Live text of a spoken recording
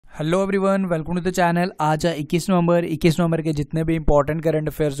Hello everyone, welcome to the channel. आज है 21 नवंबर के जितने भी इंपॉर्टेंट करंट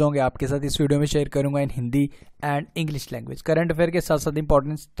अफेयर्स होंगे आपके साथ इस वीडियो में शेयर करूंगा इन Hindi and English language. Current affair के साथ साथ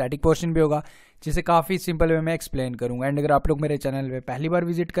इंपॉर्टेंट स्टैटिक पोर्शन भी होगा जिसे काफ़ी सिंपल वे में एक्सप्लेन करूंगा। एंड अगर आप लोग मेरे चैनल पे पहली बार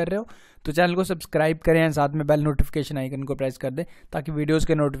विजिट कर रहे हो तो चैनल को सब्सक्राइब करें एंड साथ में बेल नोटिफिकेशन आइकन को प्रेस कर दें ताकि वीडियोज़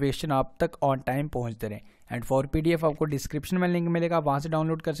के नोटिफिकेशन आप तक ऑन टाइम पहुँचते रहें। एंड फॉर PDF आपको डिस्क्रिप्शन में लिंक मिलेगा, आप वहाँ से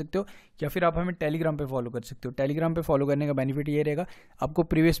डाउनलोड कर सकते हो या फिर आप हमें टेलीग्राम पे फॉलो कर सकते हो। टेलीग्राम पे फॉलो करने का बेनिफिट ये रहेगा आपको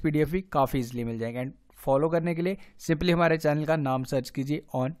प्रीवियस PDF भी काफ़ी इजीली मिल जाएगा। एंड फॉलो करने के लिए सिंपली हमारे चैनल का नाम सर्च कीजिए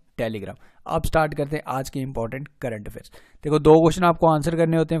ऑन टेलीग्राम। अब स्टार्ट करते हैं आज के इंपॉर्टेंट करंट अफेयर्स। देखो, 2 क्वेश्चन आपको आंसर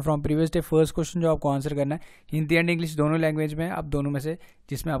करने होते हैं from previous day. First question जो आपको आंसर करना है हिंदी एंड इंग्लिश दोनों लैंग्वेज में, आप दोनों में से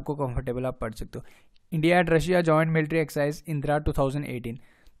जिसमें आपको कंफर्टेबल आप पढ़ सकते हो। India and Russia joint military exercise Indira 2018,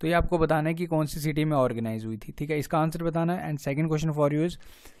 तो ये आपको बताना है कि कौन सी सिटी में ऑर्गेनाइज हुई थी। ठीक है, इसका आंसर बताना है। And second question for you is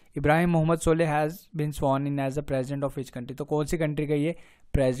Ibrahim Mohammad Solih has been sworn in as the president of which country, तो कौन सी कंट्री का ये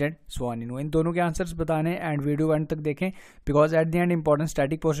प्रेसिडेंट स्वॉन इन हुआ। इन दोनों के आंसर्स बताने हैं एंड वीडियो एंड तक देखें because at the end important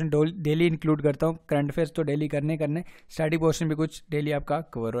static portion daily include करता हूँ। करंट अफेयर्स तो डेली करने स्टैटिक पोर्शन भी कुछ डेली आपका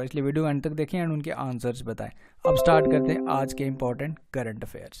कवर हो, इसलिए वीडियो एंड तक देखें एंड उनके आंसर्स बताएं। अब स्टार्ट करते हैं आज के इंपॉर्टेंट करंट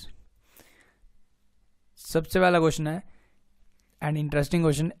अफेयर्स। सबसे पहला क्वेश्चन है and interesting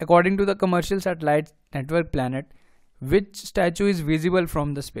question, according to the commercial satellite network planet which statue is visible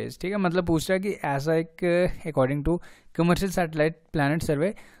from the space. ठीक है, मतलब पूछ रहा है कि ऐसा एक according to commercial satellite planet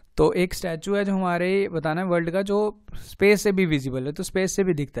सर्वे तो एक स्टैचू है जो हमारे बताना है वर्ल्ड का जो स्पेस से भी विजिबल है, तो स्पेस से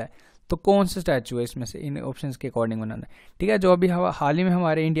भी दिखता है, तो कौन सा स्टैचू है इसमें से इन ऑप्शंस के अकॉर्डिंग बनाना है। ठीक है, जो अभी हाल ही में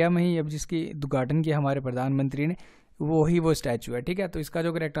हमारे इंडिया में ही अब जिसकी उद्घाटन किया हमारे प्रधानमंत्री ने वो स्टैचू है। ठीक है, तो इसका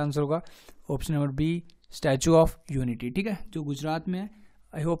जो करेक्ट आंसर होगा option number B, statue of unity. ठीक है, जो गुजरात में है।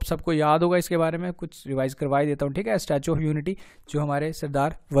 आई होप सबको याद होगा, इसके बारे में कुछ रिवाइज करवा देता हूँ। ठीक है, स्टैचू ऑफ यूनिटी जो हमारे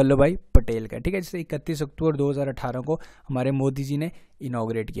सरदार वल्लभ भाई पटेल का है। ठीक है, जिसे 31 अक्टूबर 2018 को हमारे मोदी जी ने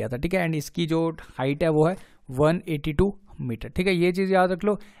इनॉग्रेट किया था। ठीक है, एंड इसकी जो हाइट है वो है 182 मीटर। ठीक है, ये चीज़ याद रख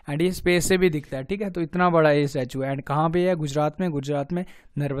लो। एंड ये स्पेस से भी दिखता है। ठीक है, तो इतना बड़ा ये स्टैचू है। एंड कहाँ पे है? गुजरात में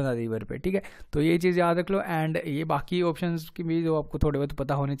नर्मदा रिवर पे। ठीक है, तो ये चीज़ याद रख लो। एंड ये बाकी ऑप्शंस की भी जो आपको थोड़े बहुत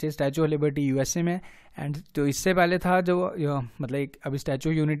पता होने चाहिए। स्टैचू ऑफ लिबर्टी USA में। एंड जो इससे पहले था जो मतलब अभी स्टैचू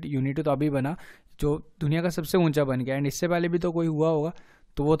ऑफ यूनिटी तो अभी बना जो दुनिया का सबसे ऊंचा बन गया। एंड इससे पहले भी तो कोई हुआ होगा,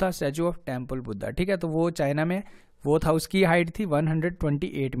 तो वो था स्टैचू ऑफ टेम्पल बुद्धा। ठीक है, तो वो चाइना में वो था, उसकी हाइट थी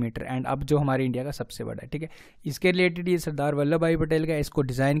 128 मीटर। एंड अब जो हमारे इंडिया का सबसे बड़ा है। ठीक है, इसके रिलेटेड ये सरदार वल्लभ भाई पटेल का, इसको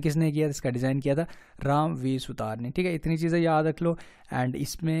डिज़ाइन किसने किया? इसका डिज़ाइन किया था राम वी सुतार ने। ठीक है, इतनी चीज़ें याद रख लो। एंड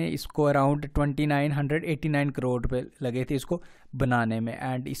इसमें इसको अराउंड 2989 करोड़ रुपये लगे थे इसको बनाने में।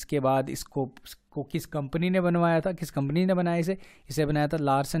 एंड इसके बाद इसको किस कंपनी ने बनवाया था? किस कंपनी ने बनाया इसे बनाया था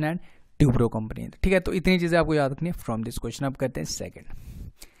लार्सन एंड ट्यूब्रो कंपनी। ठीक है, तो इतनी चीज़ें आपको याद रखनी है फ्रॉम दिस क्वेश्चन। अब करते हैं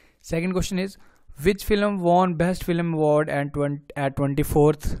second question is which film von best film award eight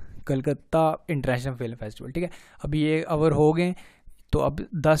 24th Calcutta international film festival. ठीक है, अभी ये अवर हो गए, तो अब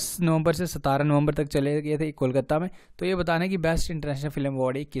 10 नवंबर से 17 नवंबर तक चले गए थे कोलकाता में। तो ये बताना है कि बेस्ट इंटरनेशनल फिल्म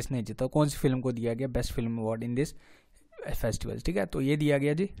अवार्ड ये किसने जीता, कौन सी फिल्म को दिया गया best film award in this festival. ठीक है, तो ये दिया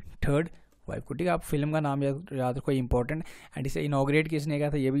गया जी थर्ड वाइफ को। ठीक है, आप फिल्म का नाम याद रखो, इंपॉर्टेंट। एंड इसे इनॉग्रेट किसने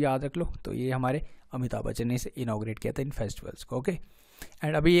किया था ये भी याद रख लो, तो ये हमारे अमिताभ बच्चन ने इसे इनॉग्रेट किया था इन फेस्टिवल्स को। ओके,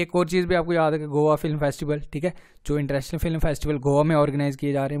 एंड अभी एक और चीज़ भी आपको याद है कि गोवा फिल्म फेस्टिवल। ठीक है, जो इंटरनेशनल फिल्म फेस्टिवल गोवा में ऑर्गेनाइज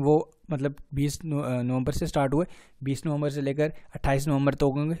किए जा रहे हैं वो मतलब 20 नवंबर से स्टार्ट हुए, 20 नवंबर से लेकर 28 नवंबर तक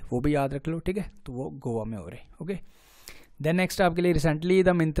होंगे, वो भी याद रख लो। ठीक है, तो वो गोवा में हो रहे हैं। ओके, देन नेक्स्ट आपके लिए recently the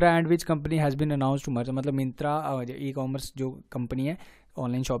Myntra and which company has been announce to merge, मतलब मिंत्रा ई-कॉमर्स जो कंपनी है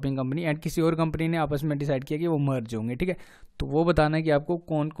ऑनलाइन शॉपिंग कंपनी एंड किसी और कंपनी ने आपस में डिसाइड किया कि वो मर्ज होंगे। ठीक है, तो वो बताना है कि आपको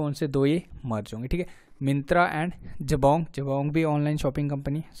कौन कौन से दो ये मर्ज होंगे। ठीक है, मिंत्रा एंड जबोंग भी ऑनलाइन शॉपिंग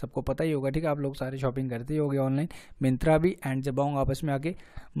कंपनी, सबको पता ही होगा। ठीक है, आप लोग सारे शॉपिंग करते ही होंगे ऑनलाइन। मिंत्रा भी एंड जबोंग आपस में आके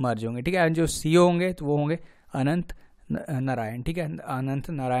मर्ज होंगे। ठीक है, एंड जो CEO होंगे तो वो होंगे अनंत नारायण। ठीक है, अनंत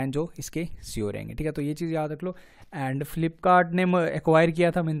नारायण जो इसके CEO रहेंगे। ठीक है, तो ये चीज़ याद रख लो। एंड फ्लिपकार्ट ने एक्वायर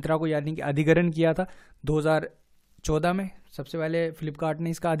किया था मिंत्रा को, यानी कि अधिग्रहण किया था 2014 में। सबसे पहले फ्लिपकार्ट ने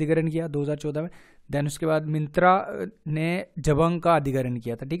इसका अधिग्रहण किया 2014 में, देन उसके बाद मिंत्रा ने जबंग का अधिग्रहण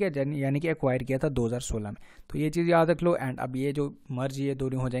किया था। ठीक है, यानी कि एक्वायर किया था 2016 में। तो ये चीज़ याद रख लो। एंड अब ये जो मर्ज ये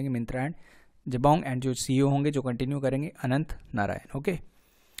दोनों हो जाएंगे मिंत्रा एंड जबोंग, एंड जो CEO होंगे जो कंटिन्यू करेंगे अनंत नारायण। ओके,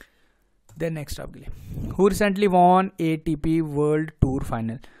 देन नेक्स्ट आपके लिए who recently von ATP world tour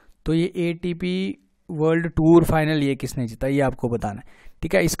final, तो ये ATP वर्ल्ड टूर फाइनल ये किसने जीता ये आपको बताना है।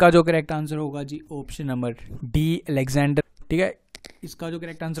 ठीक है, इसका जो करेक्ट आंसर होगा जी ऑप्शन नंबर डी अलेक्जेंडर। ठीक है, इसका जो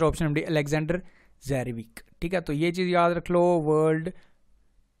correct answer option number D Alexander Zverev. ठीक है, तो ये चीज़ याद रख लो, वर्ल्ड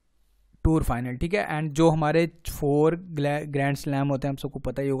टूर फाइनल। ठीक है, एंड जो हमारे 4 ग्रैंड स्लैम होते हैं हम सबको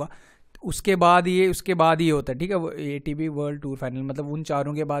पता ही होगा, उसके बाद ही होता है, ठीक है, वो ATP वर्ल्ड टूर फाइनल, मतलब उन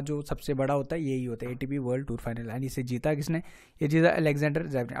चारों के बाद जो सबसे बड़ा होता है यही होता है ATP world tour final. And इसे जीता किसने, ये जीता अलेक्जेंडर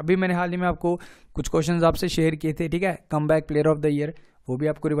ज़वेरेव। अभी मैंने हाल ही में आपको कुछ क्वेश्चंस आपसे शेयर किए थे, ठीक है, come back player of the year, वो भी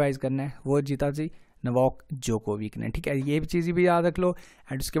आपको रिवाइज करना है, वो जीता थी नोवाक जोकोविक ने, ठीक है, ये चीज़ भी याद रख लो।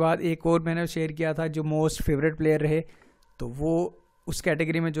 एंड उसके बाद एक और मैंने शेयर किया था जो मोस्ट फेवरेट प्लेयर रहे, तो वो उस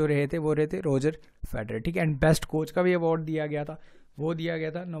कैटेगरी में जो रहे थे रोजर फेडरर, ठीक है। एंड बेस्ट कोच का भी अवार्ड दिया गया था, वो दिया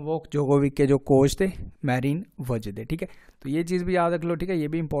गया था नोवाक जोकोविक के जो कोच थे मैरिन वजदे, ठीक है। तो ये चीज़ भी याद रख लो, ठीक है, ये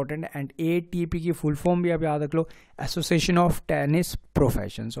भी इंपॉर्टेंट है। एंड ATP की फुल फॉर्म भी आप याद रख लो, association of tennis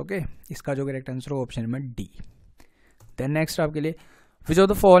professions, okay. इसका जो करेक्ट आंसर हो option number D। Then next आपके लिए, which of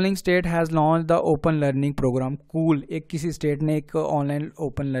the following state has launch the open learning programme cool. एक किसी स्टेट ने एक online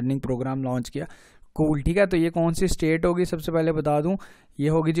open learning programme launch किया, कूल, ठीक है। तो ये कौन सी स्टेट होगी, सबसे पहले बता दूं, ये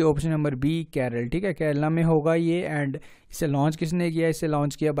होगी जी ऑप्शन नंबर B केरल, ठीक है, केरला में होगा ये। एंड इसे लॉन्च किसने किया, इसे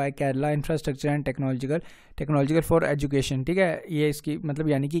लॉन्च किया bye Kerala infrastructure and technological for education, ठीक है, ये इसकी मतलब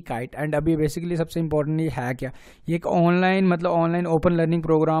यानी कि काइट। एंड अभी बेसिकली सबसे इंपॉर्टेंट ये है क्या, ये एक ऑनलाइन ओपन लर्निंग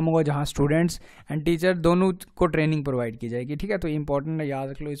प्रोग्राम होगा जहाँ स्टूडेंट्स एंड टीचर दोनों को ट्रेनिंग प्रोवाइड की जाएगी, ठीक है। तो इंपॉर्टेंट है, याद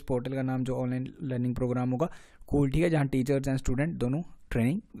रख लो, इस पोर्टल का नाम जो ऑनलाइन लर्निंग प्रोग्राम होगा कूल, ठीक है, जहाँ टीचर्स एंड स्टूडेंट दोनों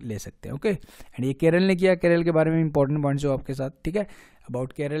ट्रेनिंग ले सकते हैं, ओके। एंड ये केरल ने किया, केरल के बारे में इंपॉर्टेंट पॉइंट्स जो आपके साथ, ठीक है,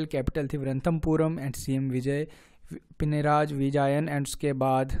 about Kerala, capital Thiruvananthapuram and CM Vijay पिनराज Vijayan. And उसके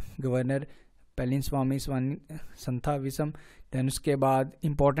बाद गवर्नर पलनीस्वामी संथाविसम। देन उसके बाद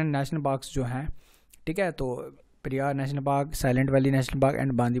इंपॉर्टेंट नेशनल पार्क्स जो हैं, ठीक है, तो Periyar national park, silent valley national park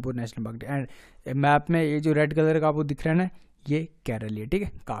and Bandipur national park. And map में ये जो रेड कलर का आपको दिख रहा है ना, ये केरल है, ठीक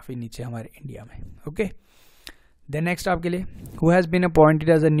है, काफ़ी नीचे हमारे इंडिया में, ओके। देन नेक्स्ट आपके लिए, who has been appointed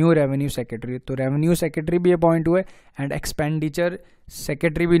as a new revenue secretary. तो रेवेन्यू सेक्रेटरी भी अपॉइंट हुए एंड एक्सपेंडिचर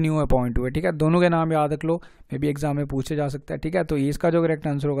सेक्रेटरी भी न्यू अपॉइंट हुए, ठीक है, दोनों के नाम याद रख लो, मे भी एग्जाम में पूछे जा सकता है, ठीक है। तो इसका जो करेक्ट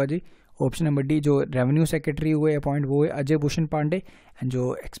आंसर होगा जी ऑप्शन नंबर D, जो रेवेन्यू सेक्रेटरी हुए अपॉइंट वो हुए अजय भूषण पांडे। एंड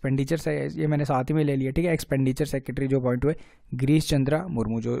जो एक्सपेंडिचर से ये मैंने साथ ही में ले लिया, ठीक है, एक्सपेंडिचर सेक्रेटरी जो अपॉइंट हुए गिरीश चंद्रा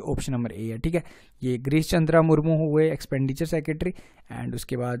मुर्मू, जो ऑप्शन नंबर A है, ठीक है, ये गिरीश चंद्रा मुर्मू हुए एक्सपेंडिचर सेक्रेटरी। एंड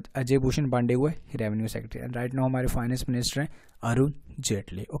उसके बाद अजय भूषण पांडे हुए revenue secretary. And right now हमारे फाइनेंस मिनिस्टर हैं Arun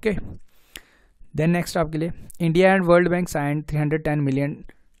Jaitley, okay. Then next आपके लिए, India and world bank sign 310 million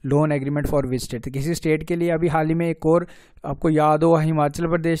loan agreement for which state. किसी स्टेट के लिए अभी हाल ही में एक और आपको याद होगा, हिमाचल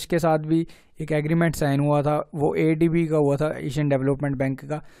प्रदेश के साथ भी एक एग्रीमेंट साइन हुआ था, वो ADB का हुआ था, एशियन डेवलपमेंट बैंक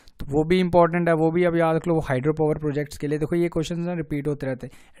का, तो वो भी इंपॉर्टेंट है, वो भी अब याद रख लो, वो हाइड्रो पावर प्रोजेक्ट्स के लिए। देखो ये क्वेश्चन ना रिपीट होते रहते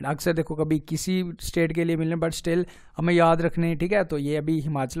हैं एंड अक्सर देखो कभी किसी स्टेट के लिए मिलने, बट स्टिल हमें याद रखने, ठीक है। तो ये अभी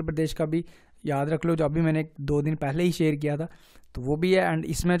हिमाचल प्रदेश का भी याद रख लो, जो अभी मैंने 2 दिन पहले ही शेयर किया था, तो वो भी है। एंड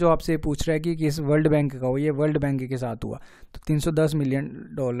इसमें जो आपसे पूछ रहा है कि किस वर्ल्ड बैंक का हो, ये वर्ल्ड बैंक के साथ हुआ, तो $310 मिलियन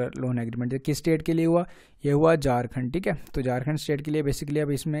लोन एग्रीमेंट किस स्टेट के लिए हुआ, ये हुआ झारखंड, ठीक है। तो झारखंड स्टेट के लिए बेसिकली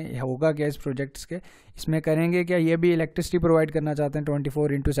अब इसमें होगा क्या, इस प्रोजेक्ट्स के इसमें करेंगे क्या, ये भी इलेक्ट्रिसिटी प्रोवाइड करना चाहते हैं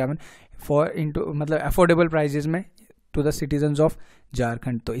 24/7 मतलब अफोर्डेबल प्राइजेज में to the citizens of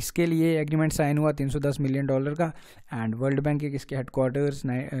Jharkhand. तो इसके लिए एग्रीमेंट साइन हुआ $310 मिलियन का। एंड वर्ल्ड बैंक के इसके हेडक्वार्टर्स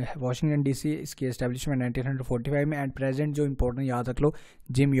वाशिंगटन DC, इसकी एस्टेब्लिशमेंट 1945 में। एंड प्रेजेंट जो इंपॉर्टेंट याद रख लो,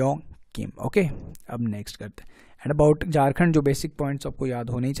 जिम योंग किम, ओके। अब नेक्स्ट करते हैं, एंड अबाउट झारखंड जो बेसिक पॉइंट्स आपको याद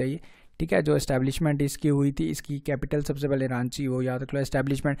होने ही चाहिए, ठीक है। जो एस्टैब्लिशमेंट इसकी हुई थी, इसकी कैपिटल सबसे पहले रांची, वो याद रख लो।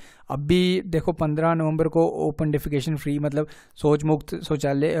 एस्टैब्लिशमेंट अभी देखो 15 नवंबर को ओपन डेफिकेशन फ्री, मतलब शौच मुक्त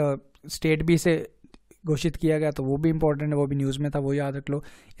शौचालय स्टेट भी से घोषित किया गया, तो वो भी इंपॉर्टेंट है, वो भी न्यूज़ में था, वो याद रख लो।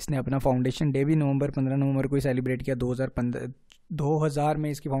 इसने अपना फाउंडेशन डे भी 15 नवंबर को ही सेलिब्रेट किया, 2000 में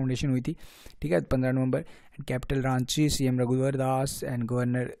इसकी फाउंडेशन हुई थी, ठीक है, 15 नवंबर। And capital Ranchi, CM Raghubar Das and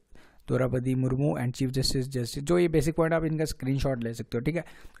governor Draupadi Murmu and chief justice. जो ये बेसिक पॉइंट आप इनका स्क्रीनशॉट ले सकते हो, ठीक है।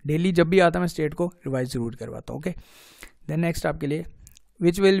 डेली जब भी आता मैं स्टेट को रिवाइज जरूर करवाता हूँ, ओके। देन नेक्स्ट आपके लिए,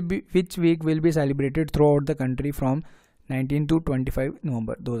 विच week will be celebrated through out the country from 19 to 25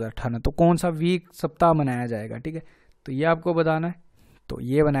 नवंबर 2018। तो कौन सा वीक सप्ताह मनाया जाएगा, ठीक है, तो ये आपको बताना है। तो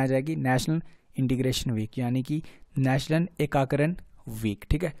ये बनाया जाएगी नेशनल इंटीग्रेशन वीक, यानी कि नेशनल एकाकरण वीक,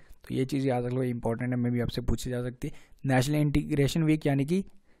 ठीक है। तो ये चीज़ याद रख लो, इंपॉर्टेंट है, मैं भी आपसे पूछी जा सकती है। नेशनल इंटीग्रेशन वीक यानी कि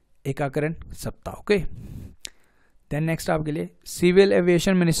एकाकरण सप्ताह, ओके। देन नेक्स्ट आपके लिए, civil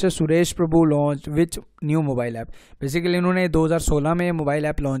aviation minister Suresh Prabhu launch which new mobile app. Basically इन्होंने 2016 में मोबाइल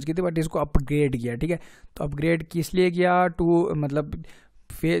ऐप लॉन्च की थी, बट इसको अपग्रेड किया, ठीक है। तो अपग्रेड किस लिए किया, टू मतलब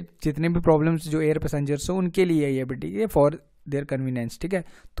फिर जितने भी प्रॉब्लम्स जो एयर पैसेंजर्स हो उनके लिए ये भी, ठीक है, फॉर देयर कन्वीनियंस, ठीक है।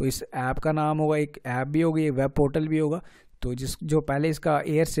 तो इस ऐप का नाम होगा, एक ऐप भी होगी, एक वेब पोर्टल भी होगा। तो जो पहले इसका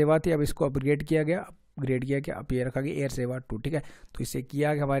एयर सेवा थी, अब इसको अपग्रेड किया गया, अब ये रखा गया एयर सेवा 2, ठीक है। तो इसे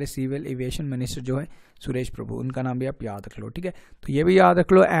किया कि हमारे सिविल एविएशन मिनिस्टर जो है सुरेश प्रभु, उनका नाम भी आप याद रख लो, ठीक है। तो ये भी याद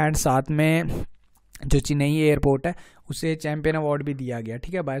रख लो। एंड साथ में जो चेन्नई एयरपोर्ट है उसे चैंपियन अवार्ड भी दिया गया,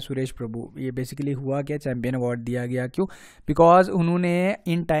 ठीक है, बाय सुरेश प्रभु। ये बेसिकली हुआ क्या, चैंपियन अवार्ड दिया गया क्यों, बिकॉज उन्होंने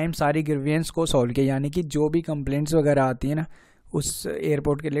इन टाइम सारी ग्रीवियंस को सॉल्व किया, यानी कि जो भी कंप्लेंट्स वगैरह आती है ना उस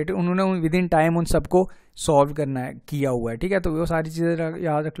एयरपोर्ट के रिलेटेड, उन्होंने विद इन टाइम उन सबको सॉल्व करना है, किया हुआ है, ठीक है। तो वो सारी चीज़ें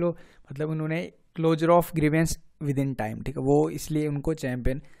याद रख लो, मतलब उन्होंने closure of grievance with in time, ठीक है, वो इसलिए उनको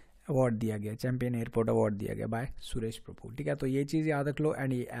चैंपियन अवार्ड दिया गया, चैंपियन एयरपोर्ट अवार्ड दिया गया बाय सुरेश प्रभु, ठीक है। तो ये चीज़ याद रख लो।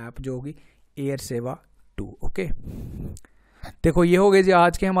 एंड ये ऐप जो होगी एयर सेवा 2, ओके। देखो ये हो गए जी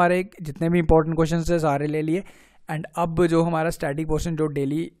आज के हमारे जितने भी इंपॉर्टेंट क्वेश्चन है सारे ले लिए। एंड अब जो हमारा स्टैटिक पोर्शन जो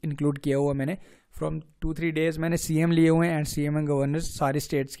डेली इंक्लूड किया हुआ मैंने फ्रॉम 2-3 डेज मैंने सीएम लिए हुए हैं एंड सीएम एंड गवर्नर्स सारे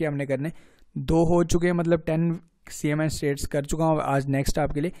स्टेट्स के हमने करने 2 हो चुके हैं, मतलब 10 सीएम एंड स्टेट्स कर चुका हूँ। आज नेक्स्ट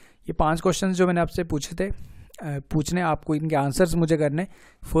आपके लिए ये 5 क्वेश्चन जो मैंने आपसे पूछे थे पूछने, आपको इनके आंसर्स मुझे करने।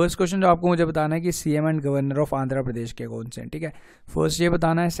 फर्स्ट क्वेश्चन जो आपको मुझे बताना है कि CM and governor of Andhra Pradesh के कौन से हैं, ठीक है, फर्स्ट ये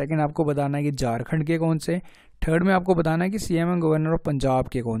बताना है। सेकंड आपको बताना है कि झारखंड के कौन से। थर्ड में आपको बताना है कि CM and governor of Punjab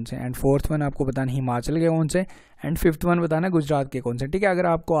के कौन से। एंड फोर्थ वन आपको बताना है हिमाचल के कौन से। एंड फिफ्थ वन बताना है गुजरात के कौन से, ठीक है। अगर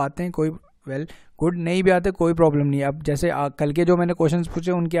आपको आते हैं कोई वेल गुड, नहीं भी आते कोई प्रॉब्लम नहीं है। अब जैसे कल के जो मैंने क्वेश्चंस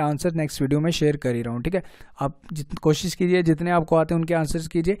पूछे उनके आंसर नेक्स्ट वीडियो में शेयर कर ही रहा हूँ, ठीक है। आप कोशिश कीजिए जितने आपको आते हैं उनके आंसर्स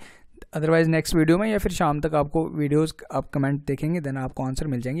कीजिए, अदरवाइज नेक्स्ट वीडियो में या फिर शाम तक आपको वीडियोस आप कमेंट देखेंगे देन आपको आंसर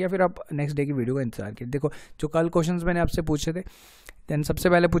मिल जाएंगे, या फिर आप नेक्स्ट डे की वीडियो का इंतजार कीजिए। देखो जो कल क्वेश्चंस मैंने आपसे पूछे थे, देन सबसे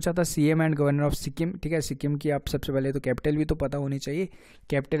पहले पूछा था CM and governor of Sikkim, ठीक है। सिक्किम की आप सबसे पहले तो कैपिटल भी तो पता होनी चाहिए,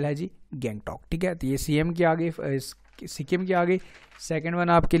 कैपिटल है जी गैंगटॉक, ठीक है। तो ये सीएम की आ गई, सिक्किम की आ गई। सेकेंड वन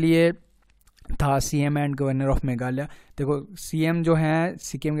आपके लिए था CM and governor of Meghalaya. देखो सीएम जो है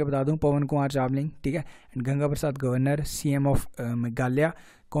सिक्किम के बता दूं पवन कुमार चावलिंग, ठीक है। And Ganga Prasad governor, CM of Meghalaya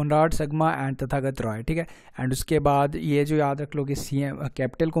Conrad Sangma and Tathagata Roy, ठीक है। एंड उसके बाद ये जो याद रख लो कि सीएम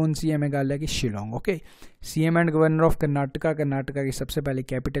कैपिटल कौन सी है मेघालय की, Shillong, okay. CM and governor of Karnataka, Karnataka की सबसे पहले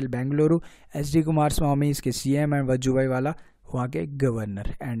कैपिटल बेंगलुरु, एचडी कुमार स्वामी इसके सीएम एंड वजुभाई वाला वहाँ के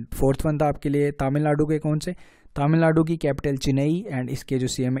गवर्नर। एंड फोर्थ वन था आपके लिए तमिलनाडु के कौन से, तमिलनाडु की कैपिटल चेन्नई एंड इसके जो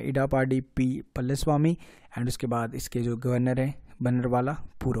सीएम है इडापाडी पी पल्लस्वामी। एंड उसके बाद इसके जो गवर्नर है बनरवाला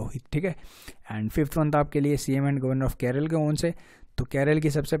पुरोहित, ठीक है। एंड फिफ्थ वन था आपके लिए CM and governor of Kerala के कौन से, तो केरल की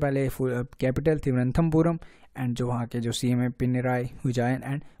सबसे पहले कैपिटल तिरुवनंतपुरम एंड जो वहाँ के जो सीएम है पिनराई विजयन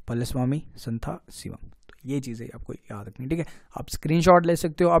एंड पल्लस्वामी संथा शिवम। तो ये चीज़ें आपको याद रखनी, ठीक है। आप स्क्रीनशॉट ले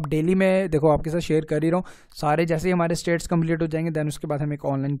सकते हो। आप डेली में देखो आपके साथ शेयर कर ही रहा हूँ सारे, जैसे ही हमारे स्टेट्स कंप्लीट हो जाएंगे देन उसके बाद हम एक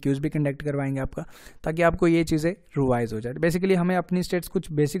ऑनलाइन क्यूज भी कंडक्ट करवाएंगे आपका, ताकि आपको ये चीज़ें रिवाइज हो जाए। बेसिकली हमें अपनी स्टेट्स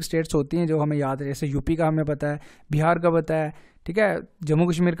कुछ बेसिक स्टेट्स होती हैं जो हमें याद है, जैसे यूपी का हमें पता है, बिहार का पता है, ठीक है, जम्मू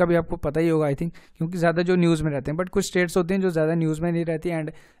कश्मीर का भी आपको पता ही होगा आई थिंक, क्योंकि ज़्यादा जो न्यूज़ में रहते हैं। बट कुछ स्टेट्स होती हैं जो ज़्यादा न्यूज़ में नहीं रहती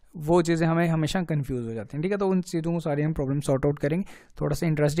एंड वो चीज़ें हमें हमेशा कंफ्यूज हो जाती हैं, ठीक है। तो उन चीज़ों को सारी हम प्रॉब्लम सॉर्ट आउट करेंगे, थोड़ा सा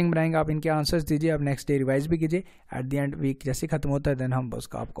इंटरेस्टिंग बनाएंगे। आप इनके आंसर्स दीजिए, आप नेक्स्ट डे रिवाइज भी कीजिए। एट द एंड वीक जैसे खत्म होता है देन हम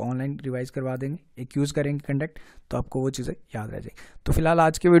उसका आपको ऑनलाइन रिवाइज करवा देंगे, एक यूज़ करेंगे कंडक्ट, तो आपको वो चीज़ें याद रह जाएगी। तो फिलहाल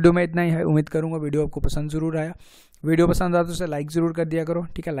आज के वीडियो में इतना ही है। उम्मीद करूँगा वीडियो आपको पसंद ज़रूर आया। वीडियो पसंद आया तो उसे लाइक ज़रूर कर दिया करो,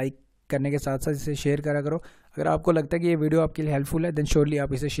 ठीक है। लाइक करने के साथ साथ इसे शेयर करा करो। अगर आपको लगता है कि ये वीडियो आपके लिए हेल्पफुल है देन श्योरली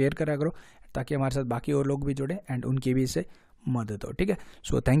आप इसे शेयर करा करो, ताकि हमारे साथ बाकी और लोग भी जुड़े एंड उनकी भी इससे मदद हो, ठीक है।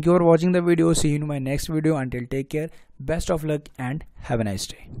 So thank you for watching the video, C you in my next video, until take care, best of luck and have a nice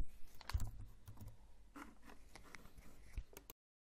day.